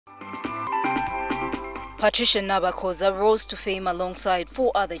Patricia Nabakooza rose to fame alongside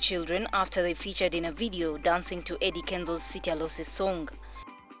 4 other children after they featured in a video dancing to Eddy Kenzo's Sitya song.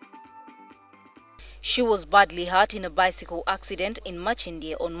 She was badly hurt in a bicycle accident in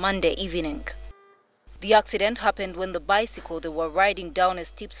Machindia on Monday evening. The accident happened when the bicycle they were riding down a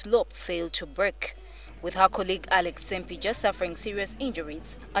steep slope failed to brake, with her colleague Alex Sempija suffering serious injuries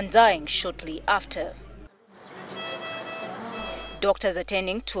and dying shortly after. Doctors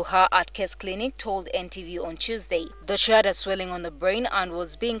attending to her at Case Clinic told NTV on Tuesday that she had a swelling on the brain and was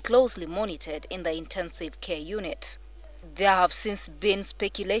being closely monitored in the intensive care unit. There have since been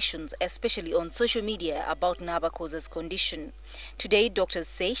speculations, especially on social media, about Nabakooza's condition. Today, doctors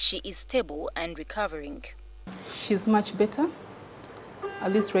say she is stable and recovering. She's much better.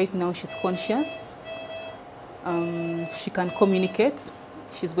 At least right now she's conscious. She can communicate.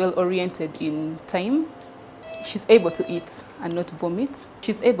 She's well oriented in time. She's able to eat and not vomit.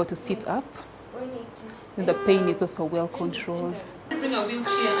 She's able to sit up. And the pain is also well controlled. Bring a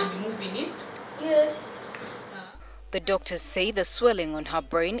wheelchair and move in it? Yes. The doctors say the swelling on her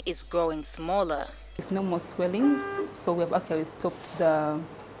brain is growing smaller. There's no more swelling, so we have actually stopped the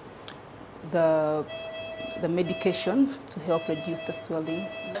medications to help reduce the swelling.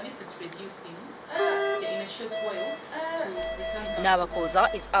 This is reducing in a short while. Nabakooza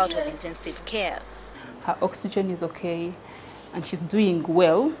is out of intensive care. Her oxygen is okay, and she's doing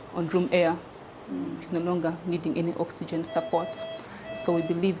well on room air. She's no longer needing any oxygen support. So we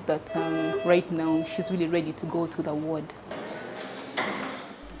believe that right now she's really ready to go to the ward.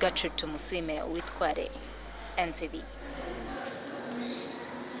 Gertrude Tumusime with Kwade, NTV.